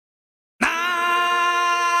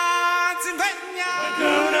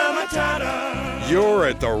You're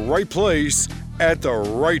at the right place at the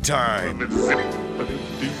right time.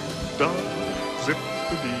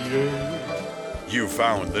 You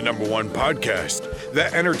found the #1 podcast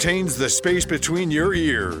that entertains the space between your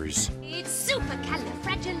ears. It's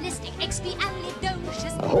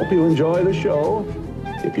supercalifragilisticexpialidocious. I hope you enjoy the show.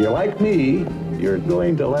 If you're like me, you're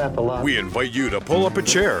going to laugh a lot. We invite you to pull up a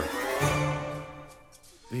chair.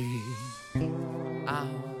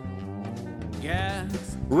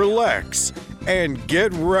 Relax and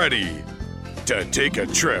get ready to take a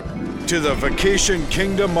trip to the vacation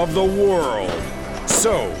kingdom of the world.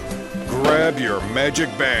 So, grab your magic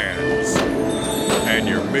bands and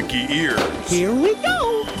your Mickey ears. Here we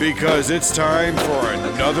go. Because it's time for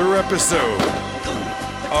another episode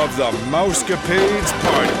of the Mousecapades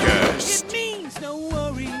Podcast. It means no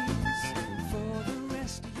worries for the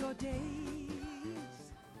rest of your days.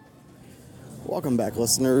 Welcome back,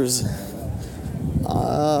 listeners.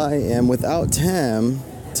 I am without Tim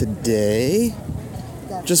today,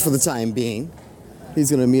 just for the time being. He's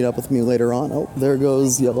going to meet up with me later on. Oh, there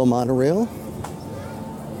goes Yellow Monorail.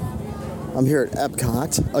 I'm here at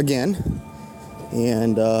Epcot again,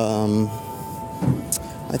 and I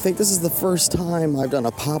think this is the first time I've done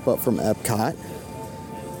a pop-up from Epcot.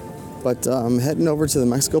 But I'm heading over to the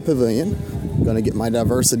Mexico Pavilion. I'm going to get my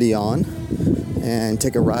diversity on and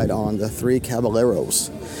take a ride on the Three Caballeros.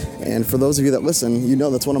 And for those of you that listen, you know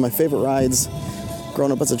that's one of my favorite rides.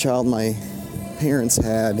 Growing up as a child, my parents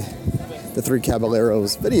had the Three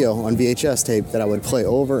Caballeros video on VHS tape that I would play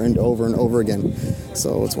over and over and over again.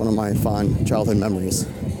 So it's one of my fond childhood memories.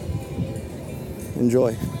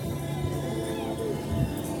 Enjoy.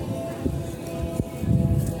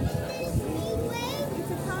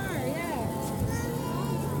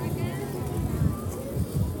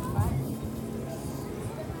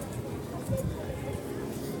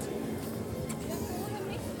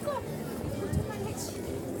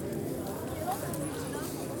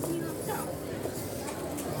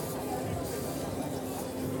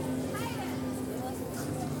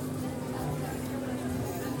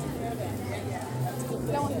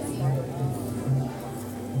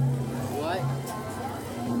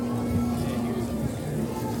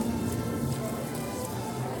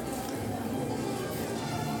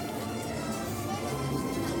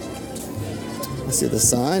 I see the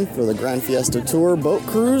sign for the Grand Fiesta Tour boat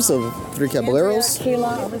cruise of Three Caballeros.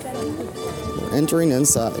 We're entering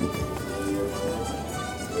inside.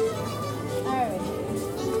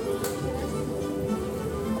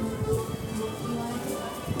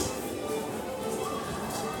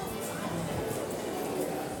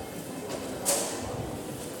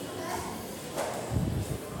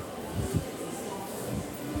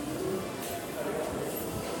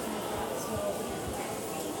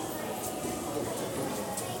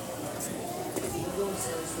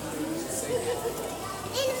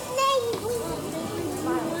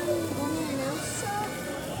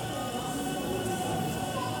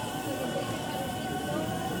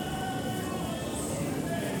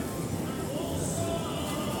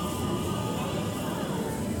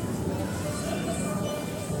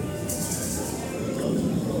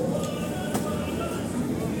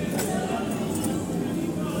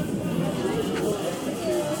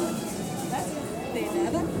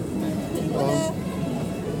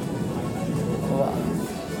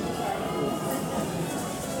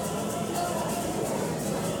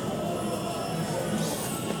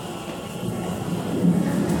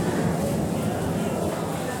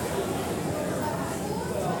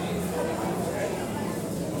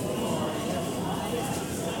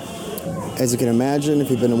 As you can imagine, if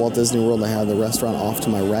you've been to Walt Disney World, I have the restaurant off to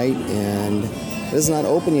my right, and it is not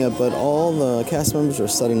open yet, but all the cast members are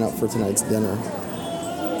setting up for tonight's dinner.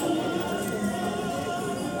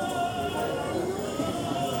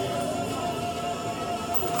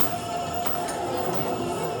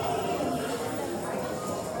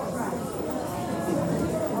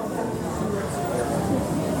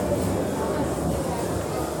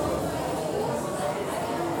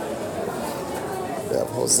 We have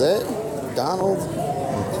Jose, Donald,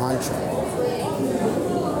 and Pancho.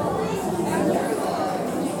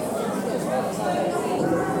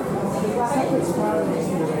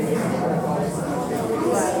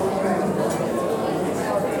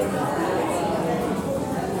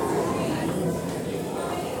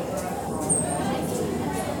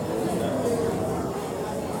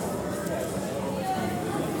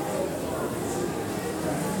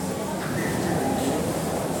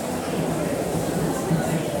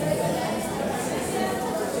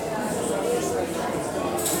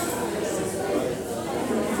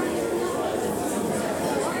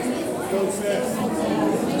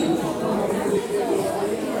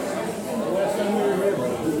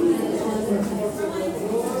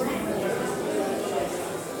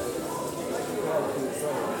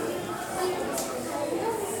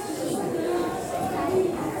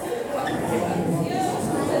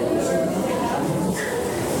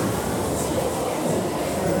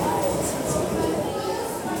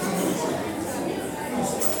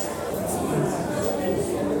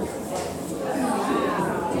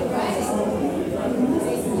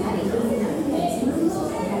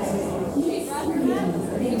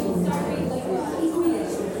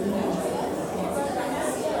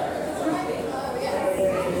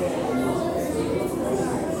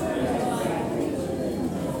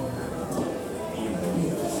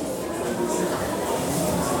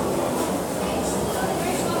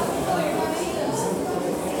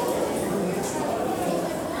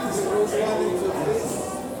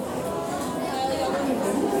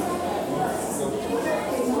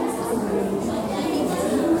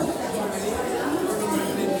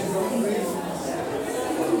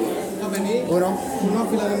 Uno,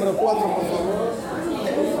 fila número 4, por favor.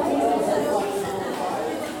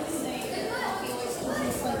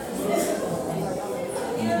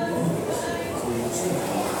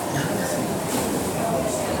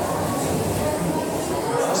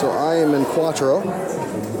 So I am in Quattro,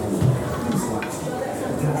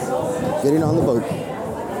 getting on the boat.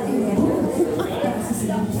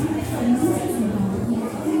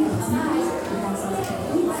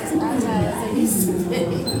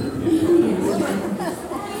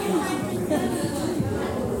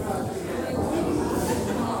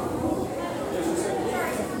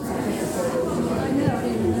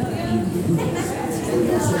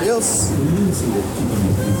 Yes.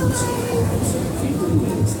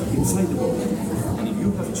 Inside the boat, and if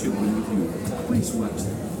you have children with you, please watch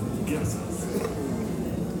them. Gracias.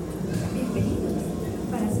 Bienvenido.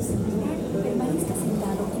 Para su seguridad, permanezca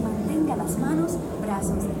sentado y mantenga las manos,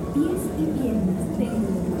 brazos, pies y piernas dentro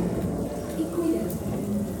del mar. Y cuídese.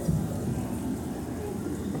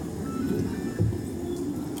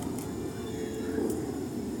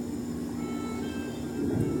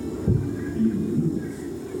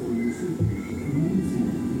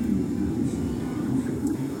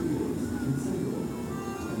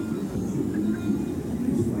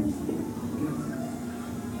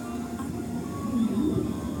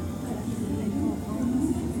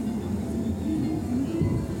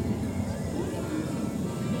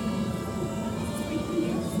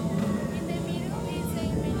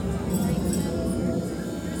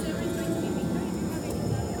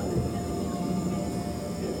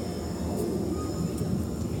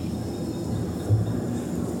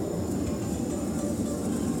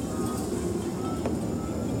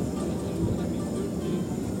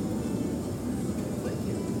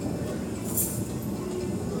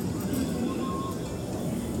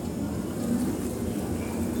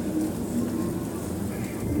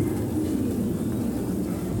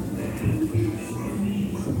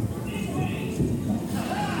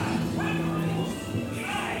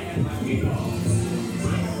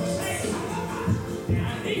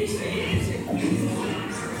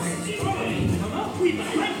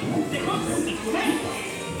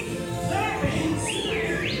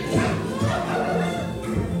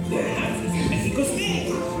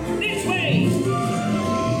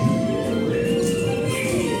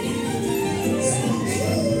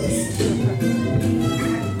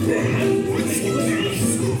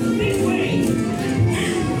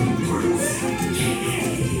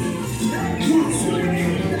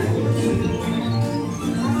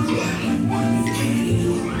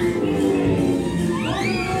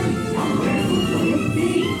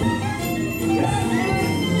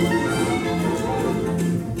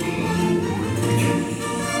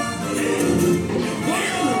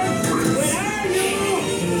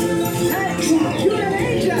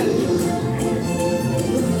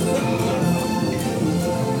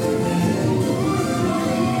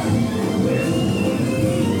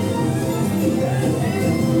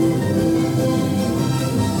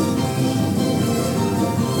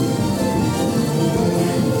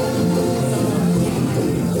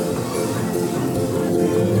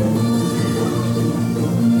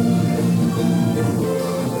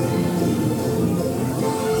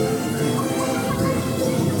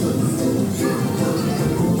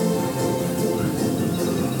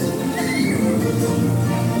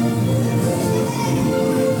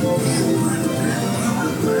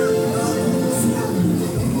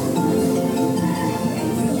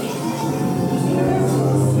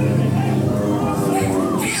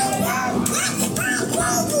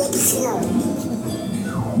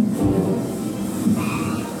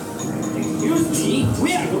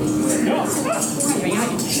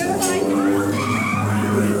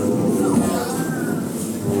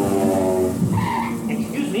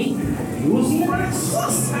 Excuse me. You see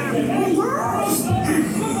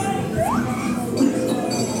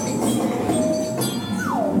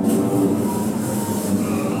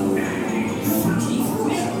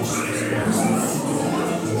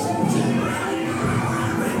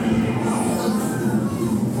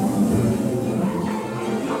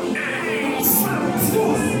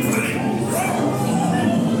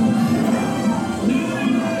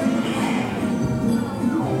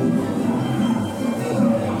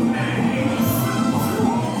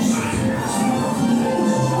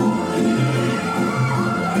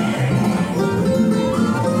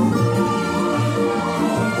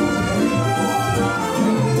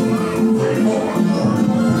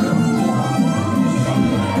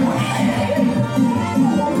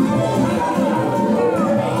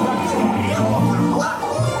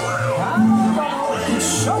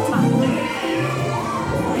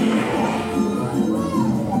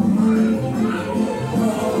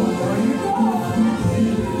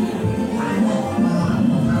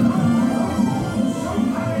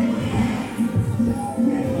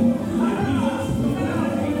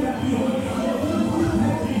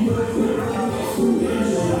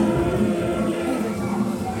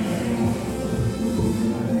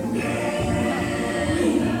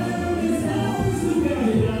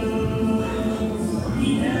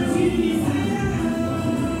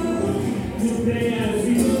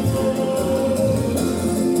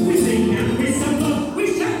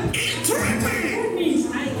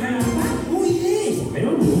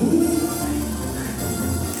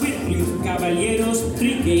Caballeros,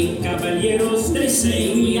 tricky caballeros, they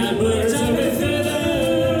sing we are birds of a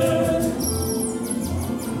feather.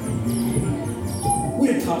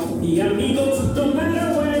 We're happy amigos, no matter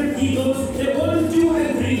where he goes, the 1, 2,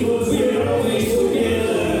 and 3 goes, we're always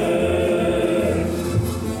together.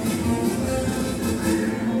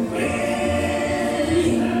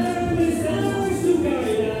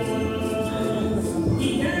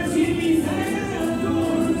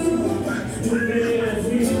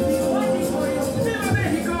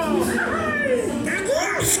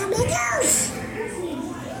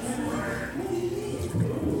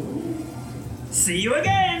 See you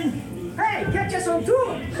again! Hey, catch us on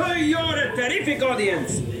tour! Oh, you're a terrific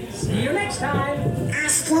audience! See you next time!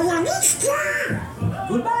 Hasta la vista!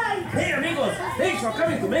 Goodbye! Hey amigos, thanks for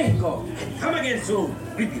coming to Mexico! Come again soon!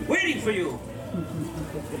 We'll be waiting for you!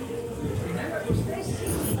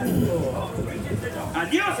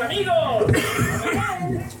 Adios amigos!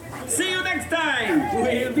 See you next time!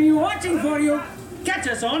 We'll be watching for you! Catch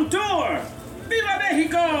us on tour! Viva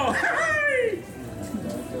Mexico!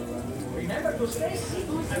 Remember to stay seated.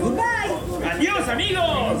 Goodbye! Adios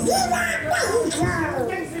amigos!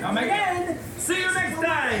 Come again! See you next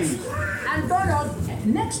time! And Donald,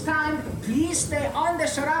 next time, please stay on the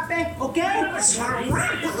sarape, okay?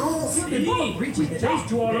 Thanks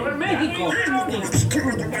to all over Mexico!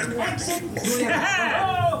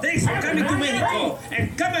 Thanks for coming to Mexico!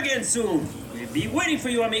 And come again soon! We'll be waiting for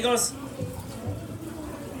you amigos!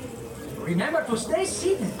 Remember to stay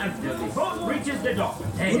seated. Until the boat reaches the dock.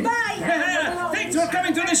 Goodbye! Thanks for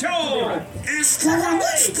coming to the show! Hasta la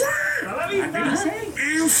vista! Hasta la vista! I said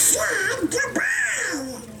goodbye!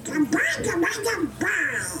 Goodbye, goodbye,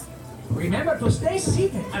 goodbye! Remember to stay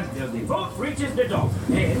seated. Until the boat reaches the dock.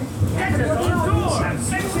 Then, catch us on tour and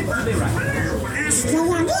exit to the right. Hasta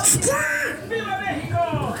la vista! Viva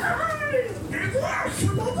Mexico!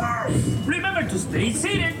 Remember to stay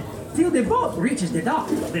seated. Till the boat reaches the dock.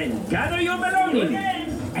 Then gather your belongings.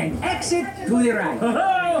 And exit to the right.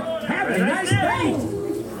 Oh, Have a nice day!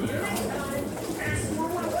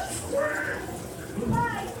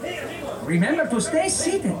 Remember to stay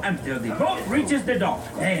seated. until the boat reaches the dock.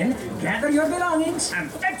 Then gather your belongings.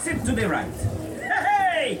 And exit to the right.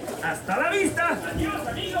 Hey! Hasta la vista! Adios,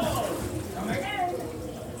 amigos! Come again!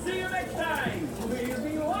 See you next time! We'll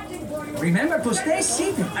be watching for you! Remember to stay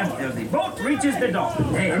seated. Until the boat reaches the dock.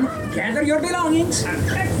 Then gather your belongings. And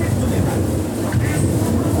exit to the right.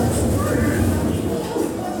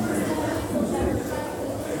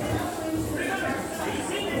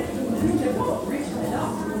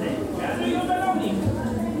 Gather your belongings.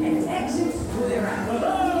 And exit to the right.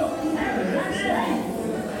 Hello! Have a nice day!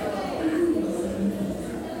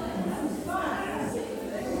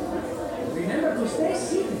 Remember to stay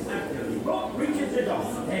seated. Until the boat reaches the dock.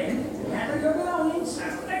 Then gather your belongings.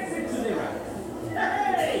 And exit to the right.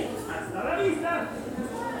 Hey! Hasta la vista!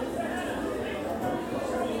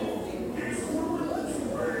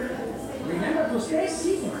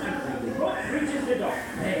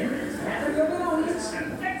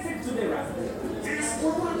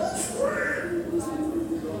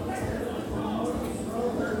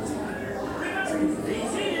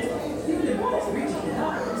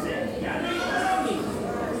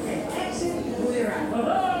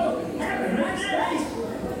 Hello. Have a nice day.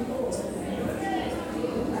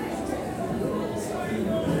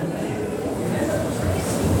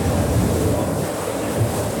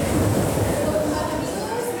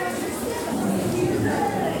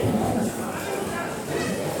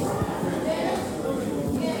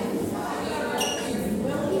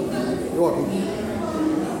 You're welcome.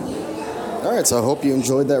 All right, so I hope you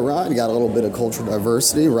enjoyed that ride. Got a little bit of cultural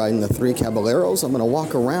diversity riding the three Caballeros. I'm going to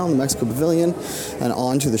walk around the Mexico Pavilion and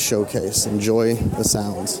on to the showcase. Enjoy the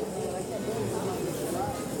sounds.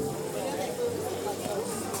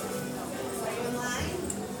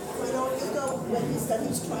 Why don't you go when he said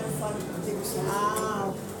he's trying to find things?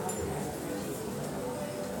 Ah.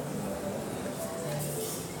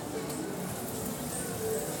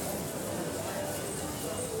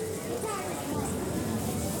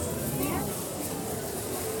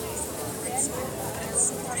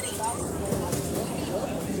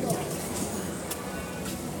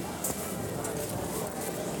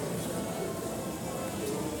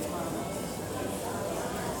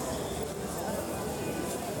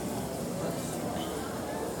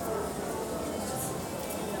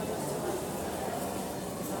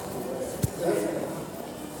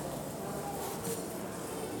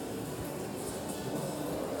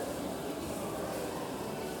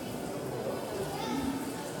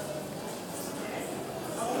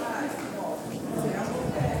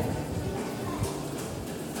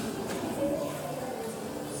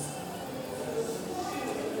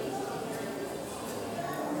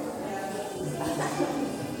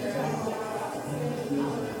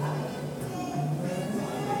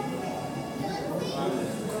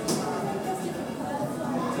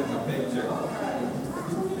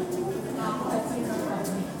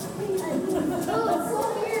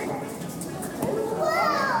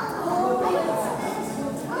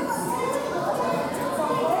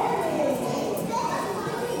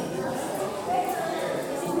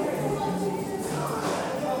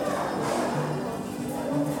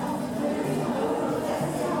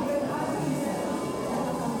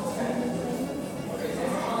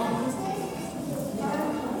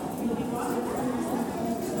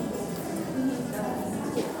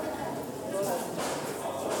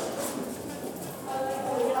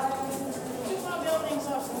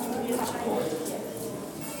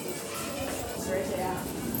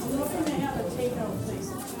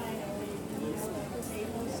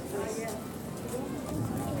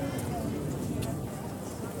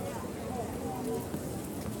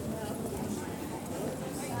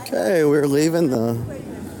 Okay, we're leaving the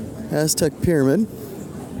Aztec Pyramid.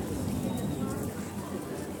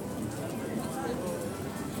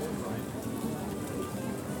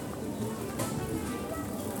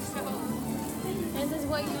 This is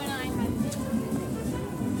what you and I had.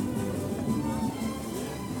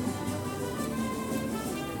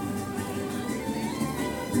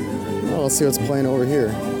 Well, let's see what's playing over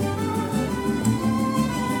here.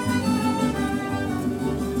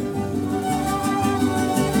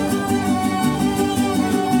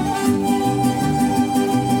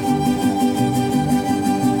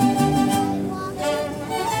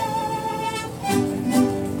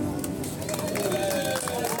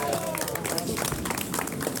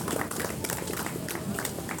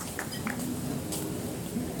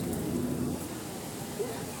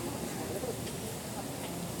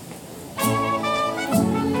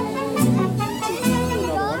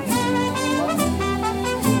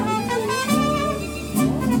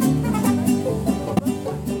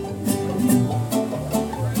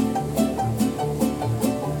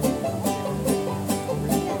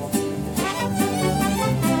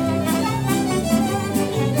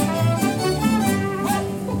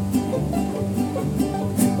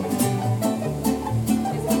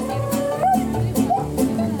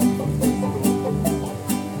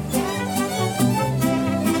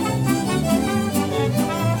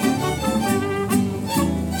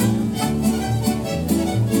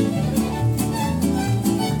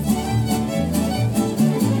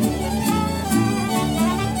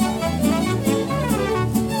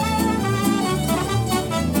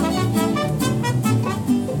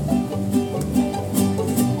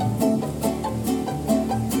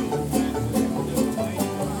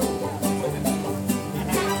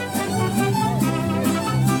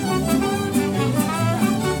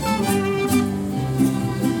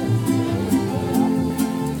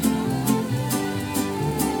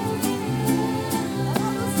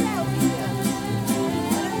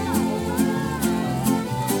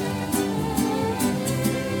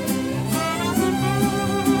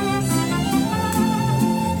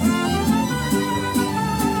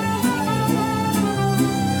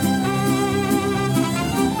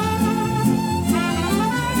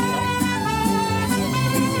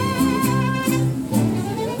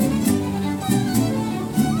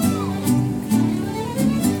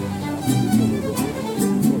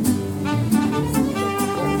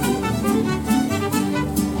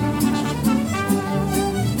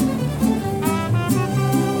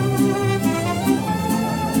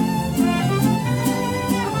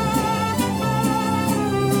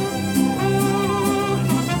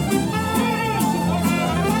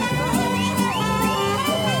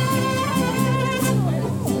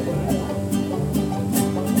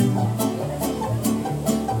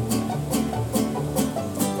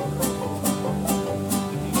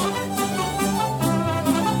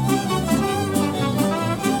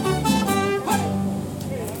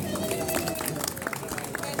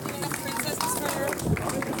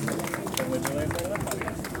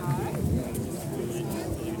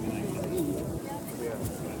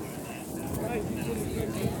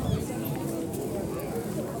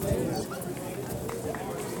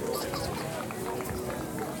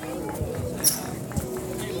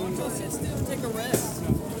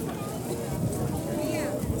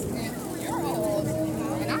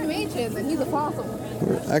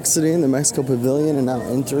 We're exiting the Mexico Pavilion and now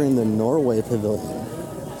entering the Norway Pavilion.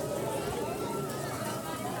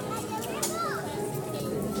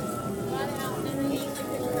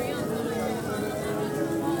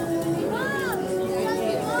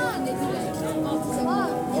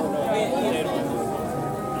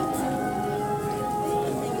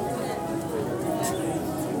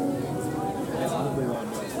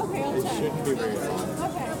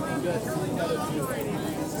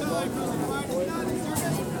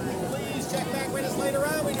 Please check back with us later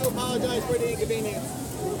on. We do apologize for the inconvenience.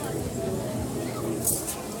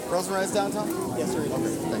 Frozen rides downtown? Yes, sir.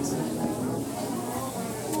 Okay, thanks.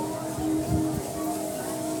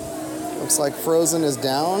 Looks like Frozen is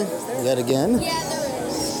down yet again, Yeah, there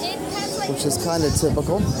is. It has like. which is kind of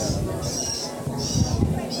typical.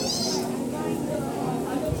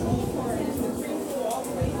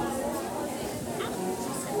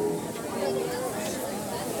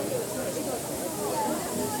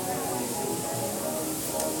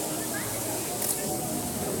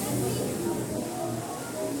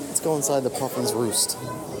 Let's go inside the Puffin's Roost.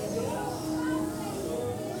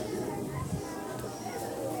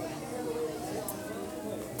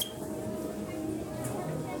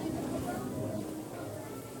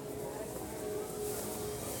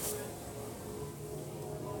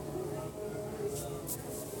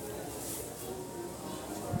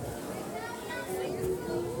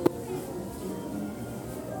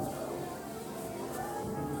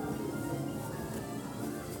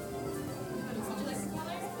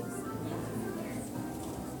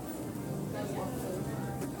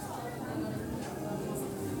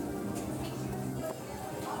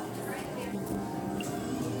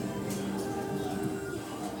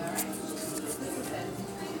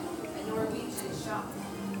 A Norwegian shop.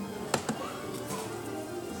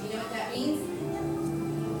 You know what that means?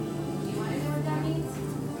 Do you want to know what that means?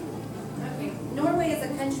 Okay. Norway is a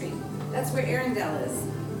country. That's where Arendelle is.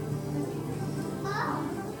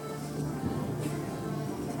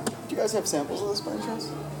 Do you guys have samples of this by any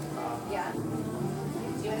chance? Yeah. Do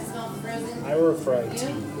you want to smell frozen? I were afraid to.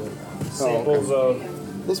 Samples of.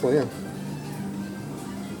 This one, yeah.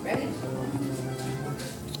 Ready?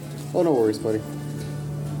 Oh, no worries, buddy. Do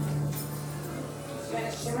you want a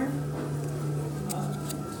shimmer?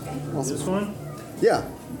 Okay. This one? Yeah,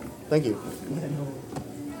 thank you.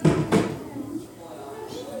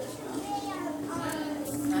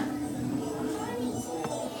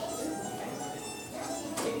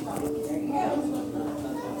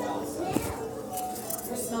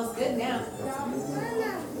 It smells good now.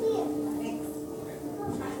 Thanks.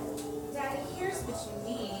 Daddy, here's what you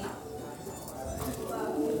need.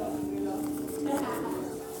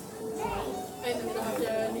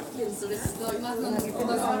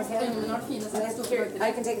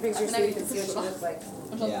 I can take a picture so you can see what she looks like.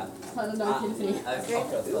 Yeah.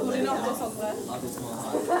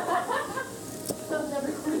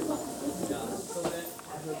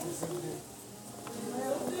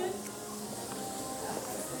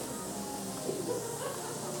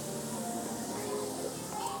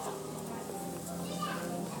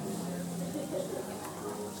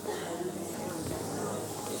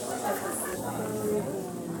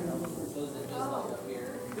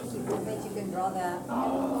 I bet you can draw that.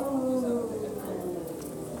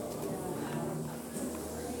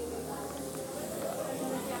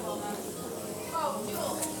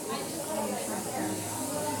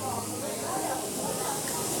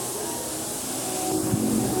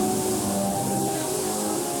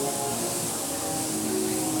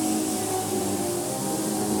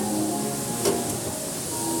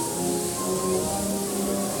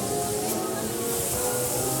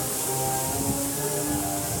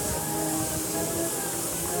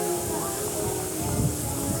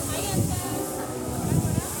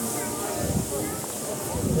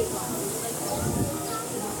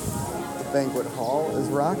 The banquet hall is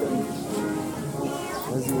rocking,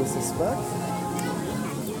 as you would suspect.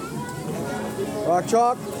 Rock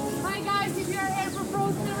chalk. Hi guys, if you're here for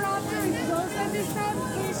Frozen and Roger, if you don't send this time,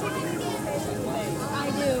 please check in the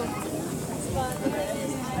I do.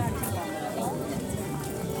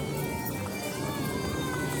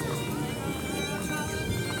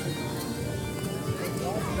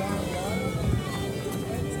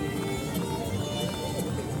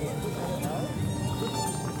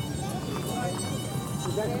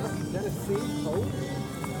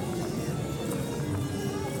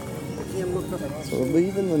 So we're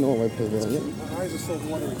leaving the Norway Pavilion. My eyes are so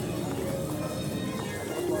watery.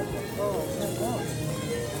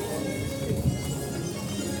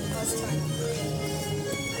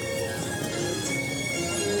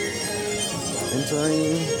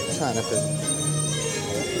 Entering China Pavilion.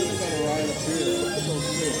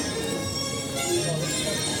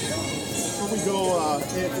 Before we go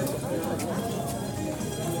in.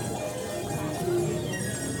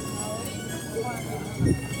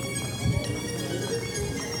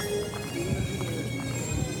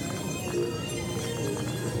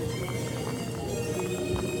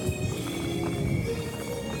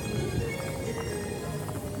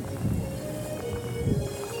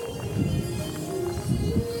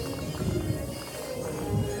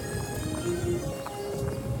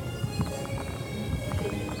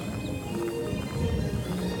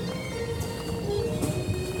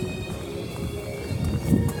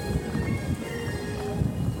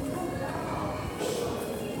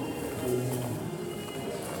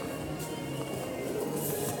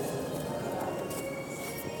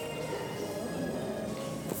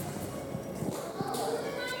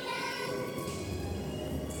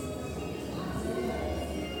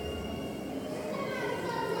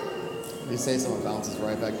 If you say someone bounces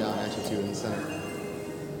right back down at you too in the center.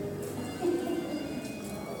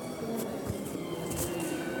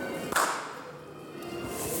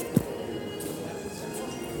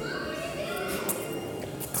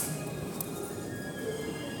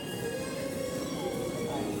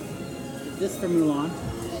 This for Mulan.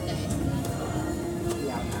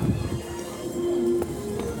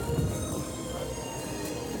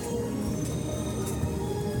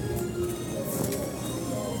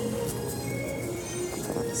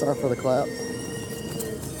 Sorry for the clap.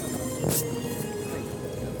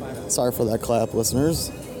 Sorry for that clap, listeners.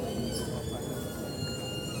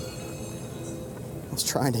 I was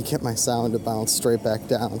trying to get my sound to bounce straight back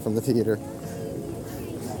down from the theater.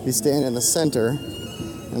 If you stand in the center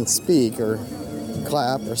and speak or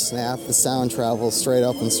clap or snap, the sound travels straight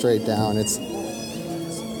up and straight down. It's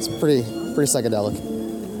pretty psychedelic.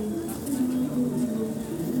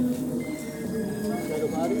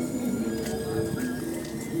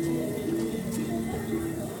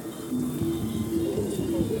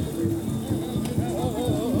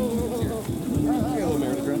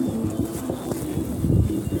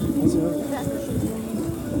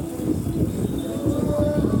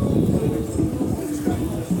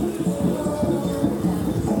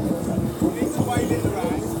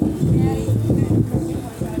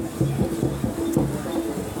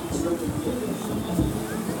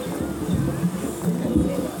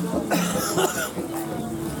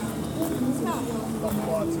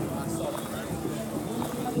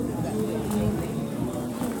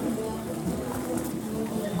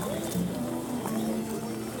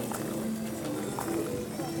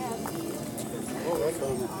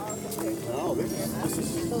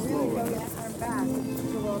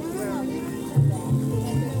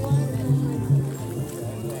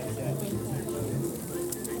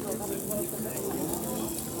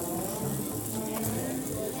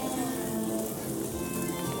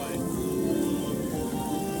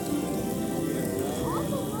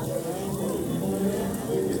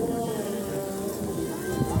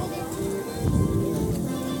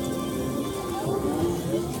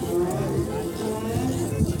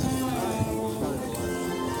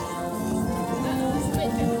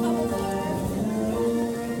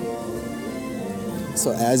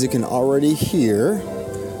 So as you can already hear,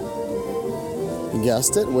 you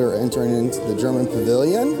guessed it, we're entering into the German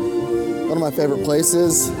Pavilion. One of my favorite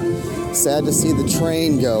places. Sad to see the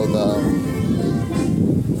train go though.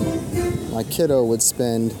 My kiddo would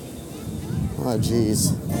spend, oh geez,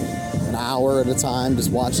 an hour at a time just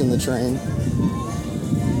watching the train.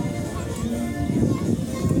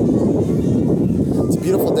 It's a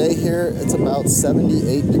beautiful day here. It's about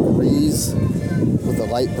 78 degrees. With a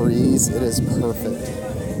light breeze, it is perfect.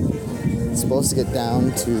 It's supposed to get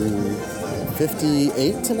down to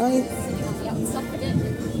 58 tonight.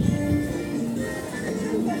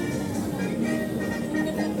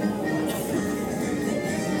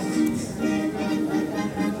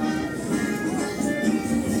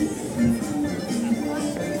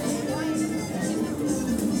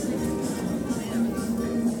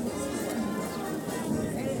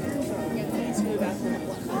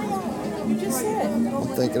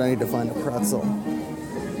 I'm thinking I need to find a pretzel.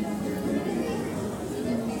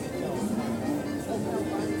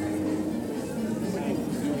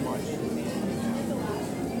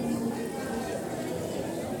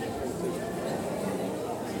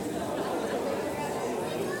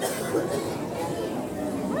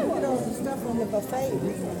 Look at all the stuff on the buffet.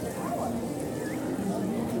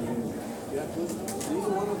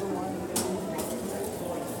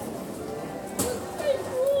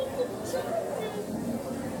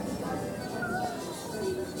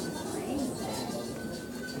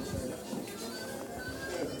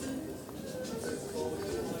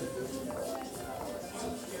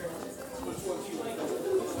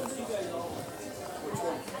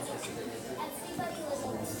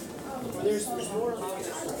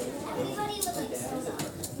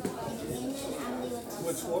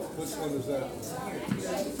 Which one is that?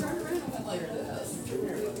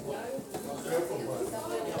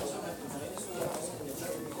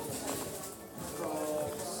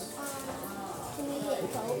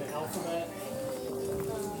 Alphabet.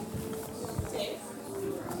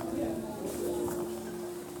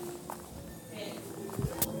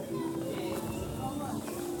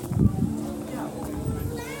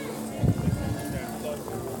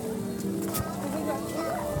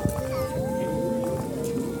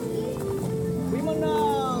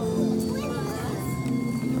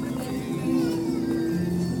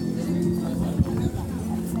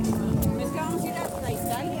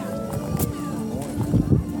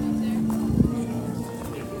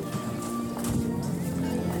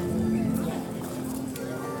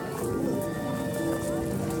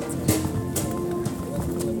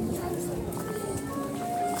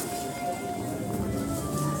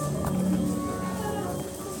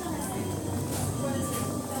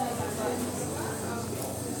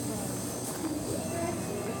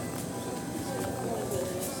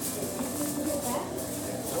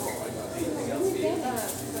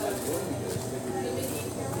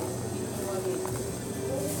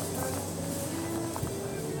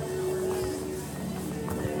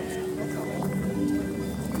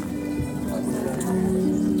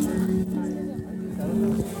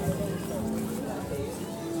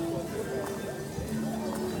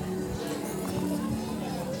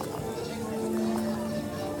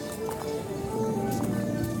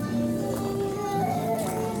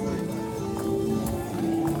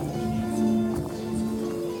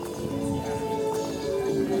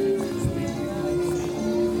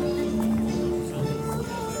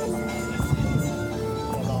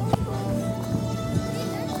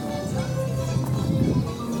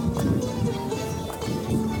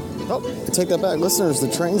 Oh, I take that back. Listeners, the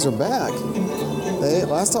trains are back.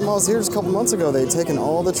 Last time I was here just a couple months ago, they had taken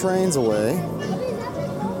all the trains away.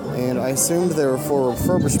 And I assumed they were for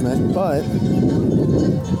refurbishment, but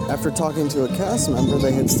after talking to a cast member,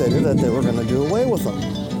 they had stated that they were going to do away with them.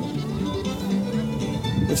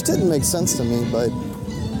 Which didn't make sense to me, but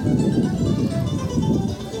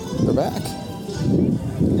they're back.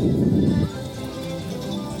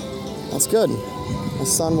 That's good. My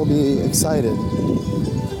son will be excited.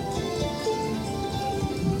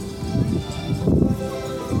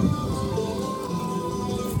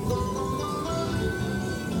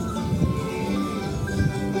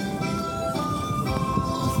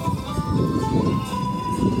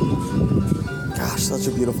 Gosh, such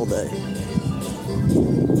a beautiful day.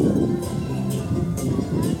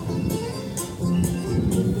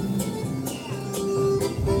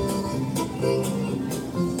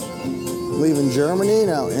 Leaving Germany,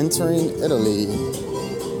 now entering Italy.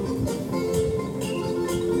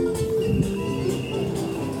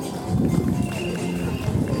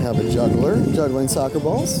 We have a juggler juggling soccer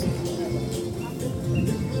balls.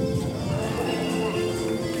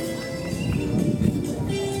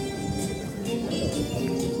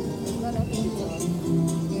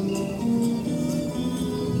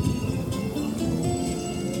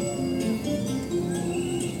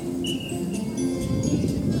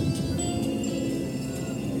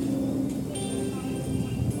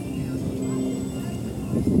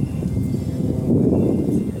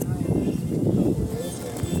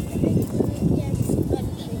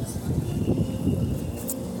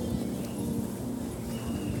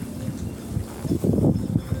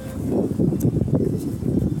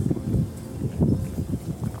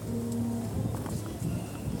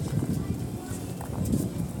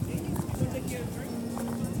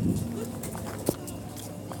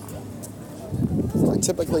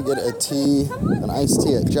 Typically get a tea, an iced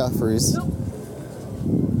tea at Jeffrey's,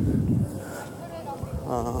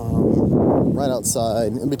 right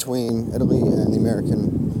outside, in between Italy and the American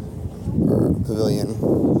Pavilion.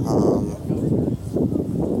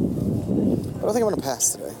 But I think I'm going to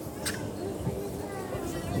pass today.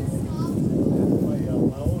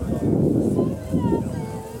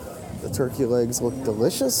 The turkey legs look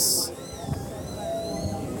delicious.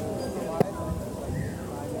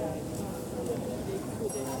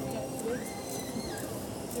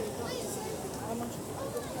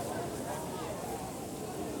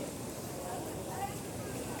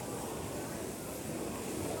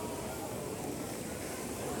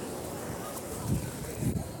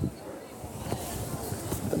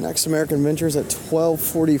 Next American Adventure is at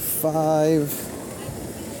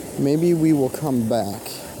 12:45. Maybe we will come back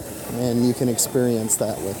and you can experience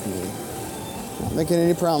that with me. Not making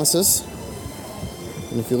any promises.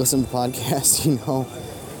 And if you listen to the podcast, you know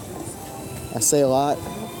I say a lot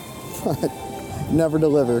but never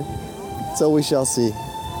deliver. So we shall see.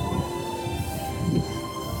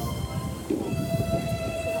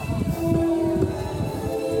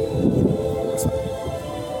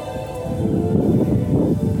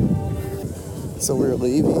 So we're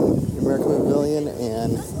leaving the American Pavilion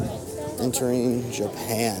and entering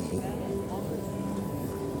Japan.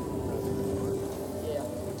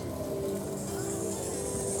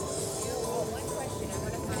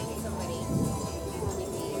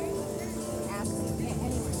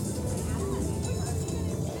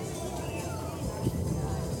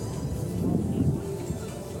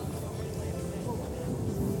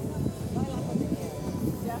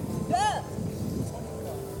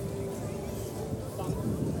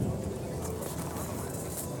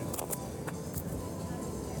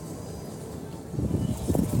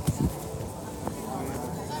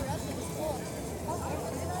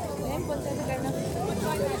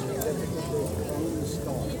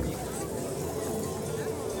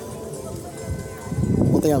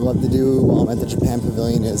 One thing I love to do while I'm at the Japan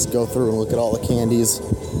Pavilion is go through and look at all the candies.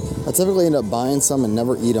 I typically end up buying some and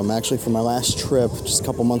never eat them. Actually, for my last trip, just a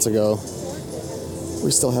couple months ago,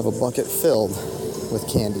 we still have a bucket filled with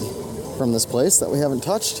candy from this place that we haven't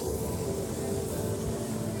touched.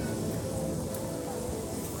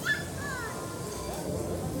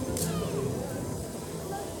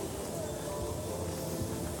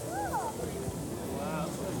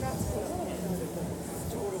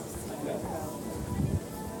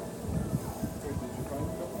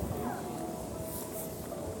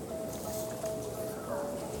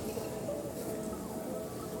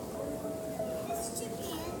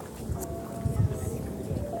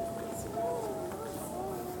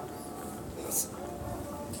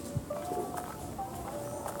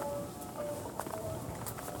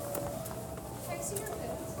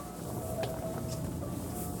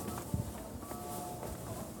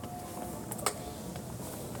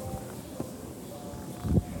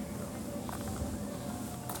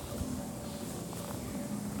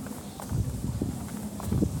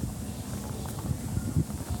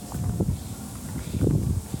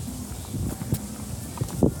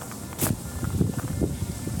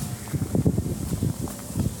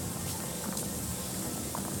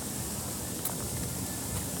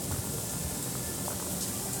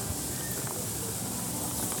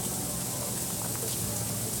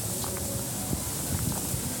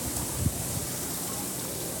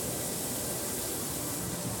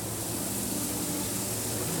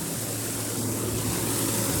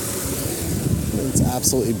 It's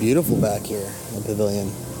absolutely beautiful back here in the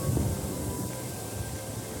pavilion.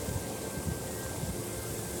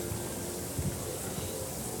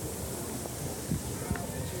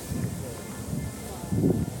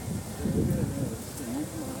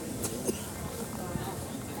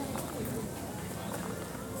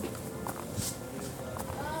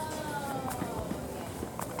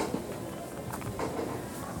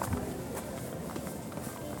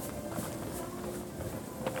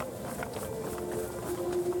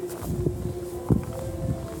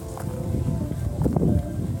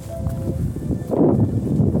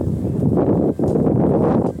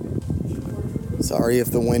 Sorry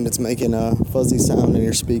if the wind is making a fuzzy sound in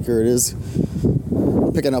your speaker. It is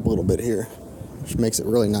picking up a little bit here, which makes it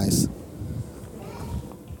really nice.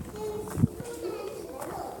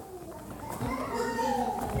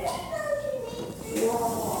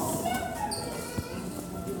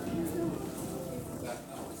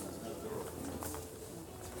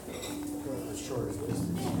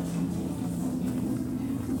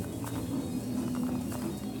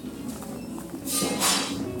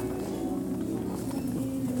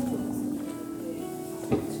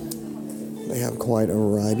 They have quite a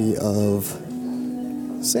variety of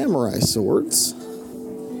samurai swords.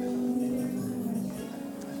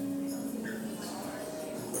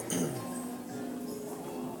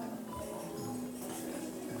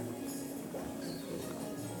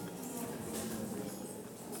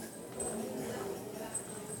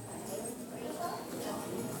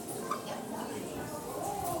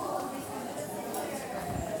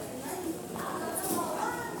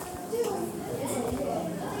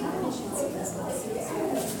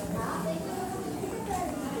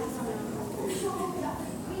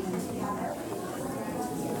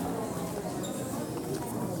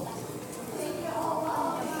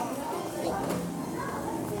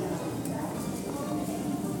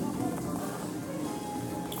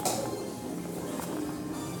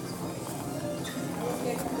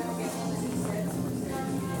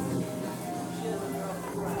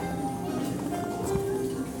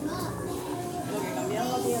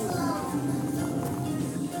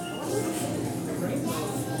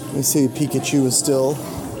 You see Pikachu is still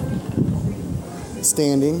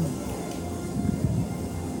standing.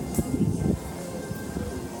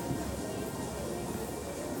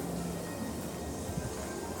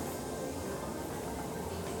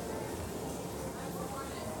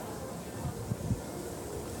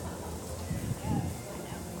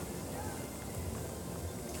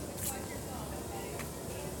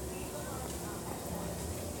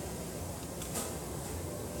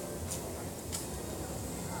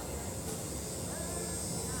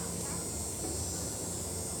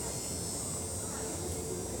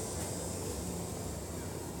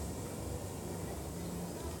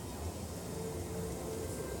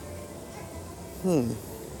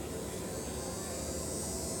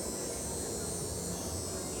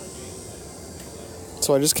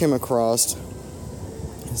 So I just came across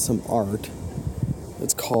some art.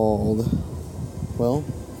 It's called, well,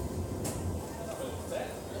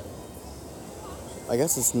 I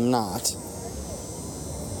guess it's not.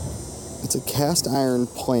 It's a cast iron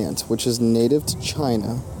plant, which is native to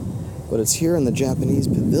China, but it's here in the Japanese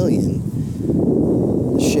pavilion.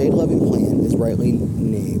 The shade-loving plant is rightly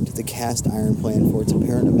named the cast iron plant for its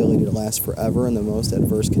apparent ability to last forever in the most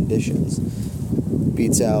adverse conditions.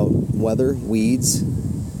 Beats out weather, weeds.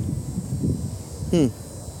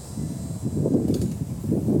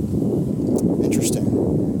 Interesting.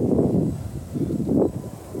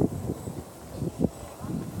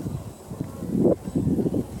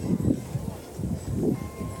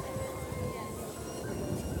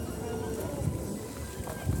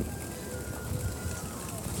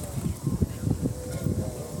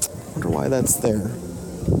 Wonder why that's there.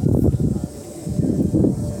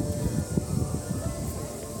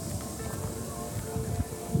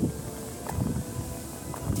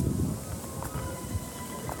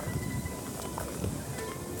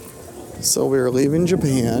 So we are leaving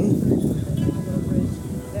Japan.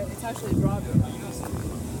 It's actually Broadway.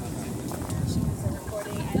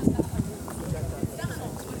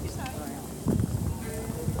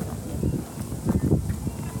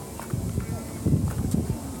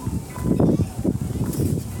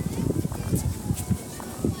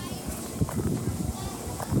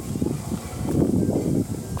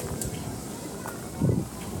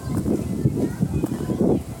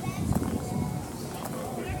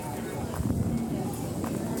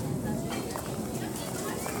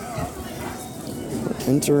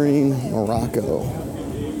 Entering Morocco.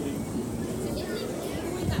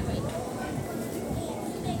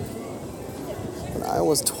 When I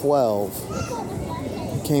was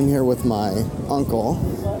 12, came here with my uncle,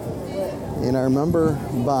 and I remember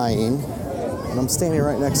buying, and I'm standing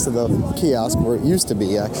right next to the kiosk where it used to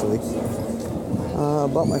be actually,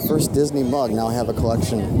 bought my first Disney mug. Now I have a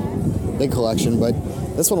collection, big collection, but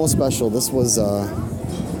this one was special. This was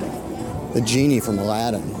the genie from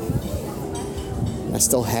Aladdin. I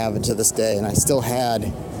still have it to this day, and I still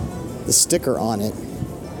had the sticker on it.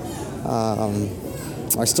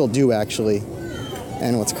 I still do actually.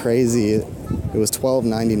 And what's crazy, it was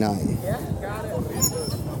 $12.99.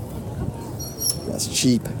 That's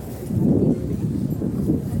cheap.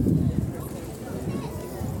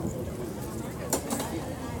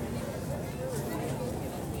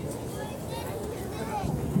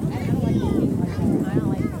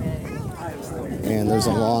 And there's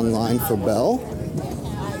a long line for Belle,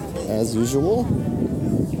 as usual.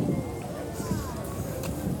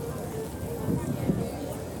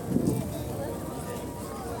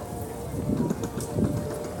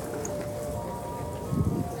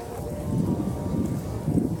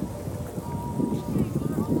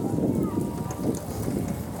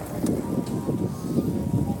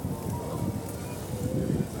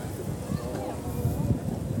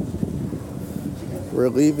 We're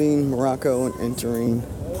leaving Morocco and entering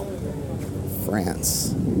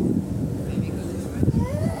France.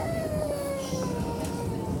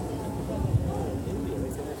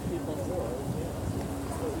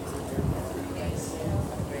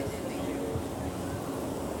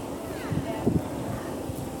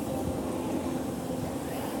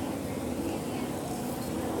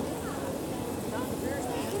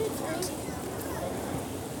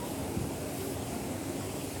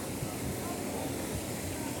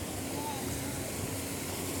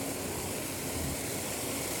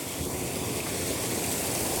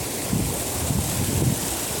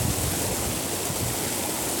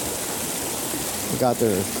 Got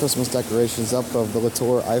their Christmas decorations up of the La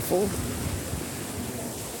Tour Eiffel.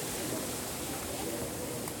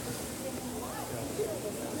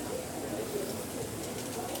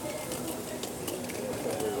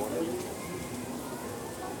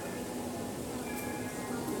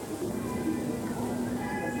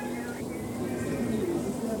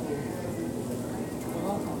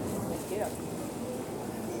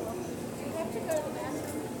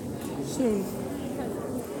 Soon.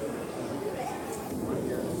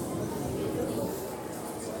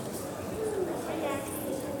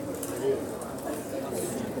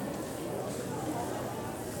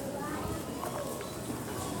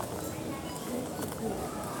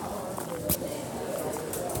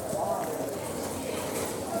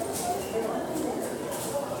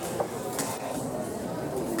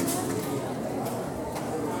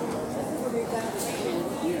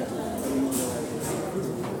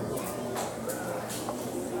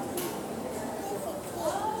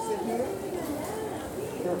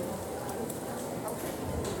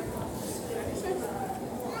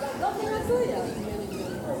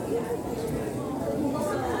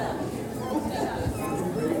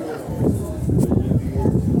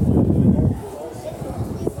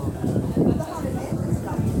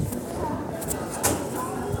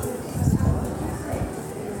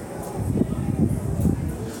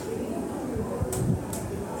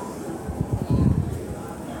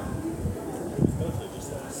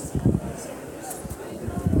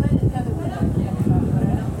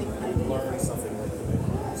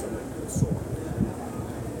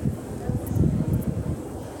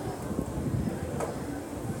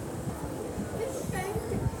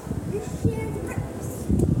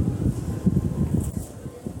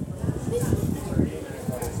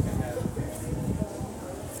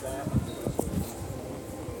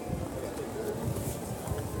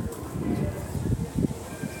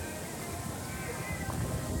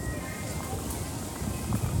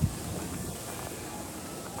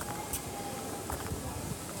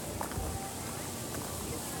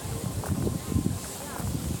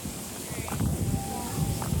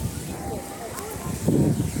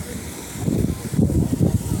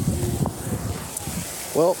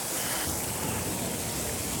 Well,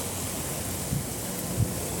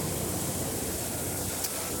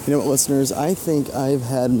 you know what, listeners? I think I've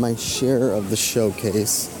had my share of the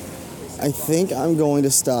showcase. I think I'm going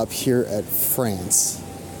to stop here at France.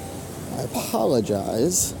 I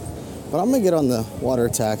apologize, but I'm going to get on the water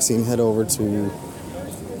taxi and head over to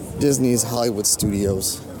Disney's Hollywood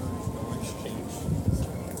Studios.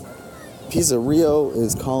 Pizza Rio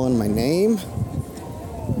is calling my name,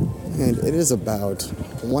 and it is about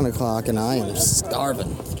 1 o'clock and I am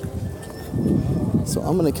starving. So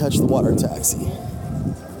I'm going to catch the water taxi.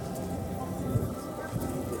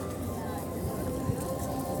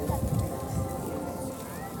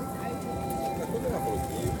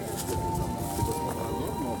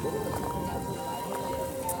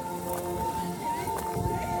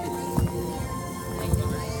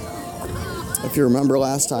 If you remember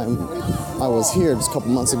last time I was here, just a couple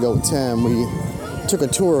months ago with Tim, we took a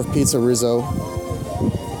tour of Pizza Rizzo,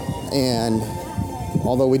 and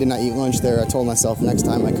although we did not eat lunch there, I told myself next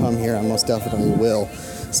time I come here I most definitely will.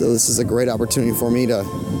 So this is a great opportunity for me to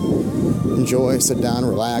enjoy, sit down,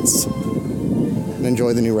 relax, and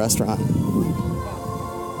enjoy the new restaurant.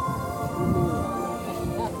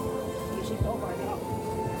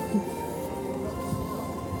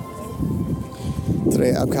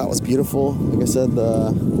 Today Epcot was beautiful. Like I said,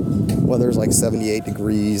 the weather's like 78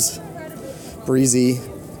 degrees, breezy.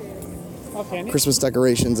 Okay. Christmas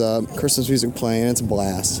decorations up, Christmas music playing, it's a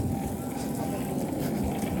blast.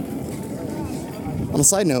 On a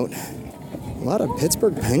side note, a lot of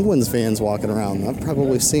Pittsburgh Penguins fans walking around. I've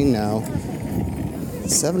probably seen now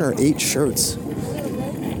 7 or 8 shirts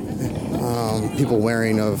people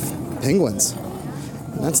wearing of Penguins.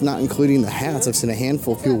 And that's not including the hats. I've seen a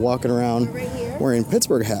handful of people walking around wearing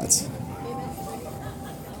Pittsburgh hats.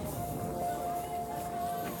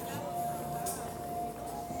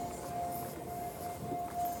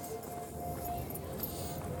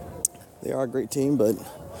 They are a great team, but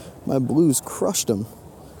my Blues crushed them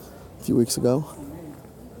a few weeks ago.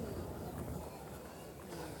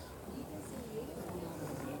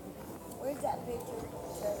 Where's that picture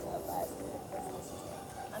of us?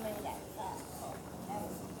 I mean, that.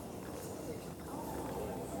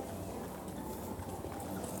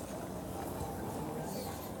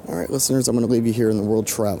 All right, listeners, I'm going to leave you here in the World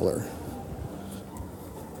Traveler.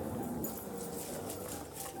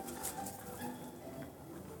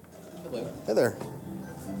 Hello. Hey there.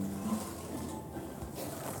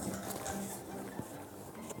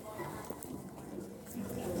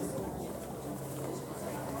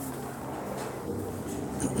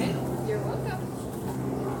 You're welcome.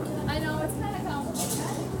 I know it's kind of complicated.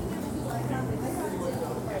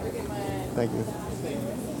 Thank you.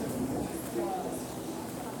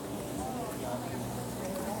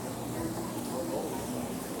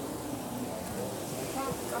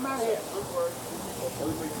 I'm out here.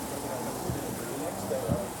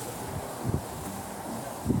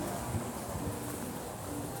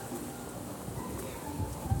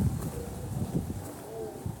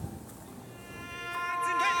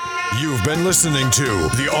 You've been listening to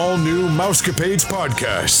the all-new Mousecapades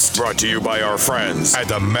podcast, brought to you by our friends at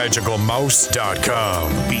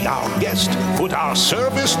themagicalmouse.com. Be our guest. Put our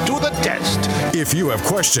service to the test. If you have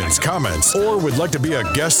questions, comments, or would like to be a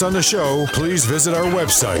guest on the show, please visit our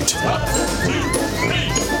website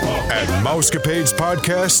at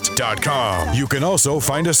mousecapadespodcast.com. You can also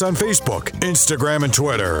find us on Facebook, Instagram, and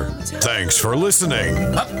Twitter. Thanks for listening.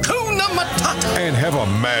 Hakuna Matata. And have a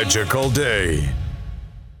magical day.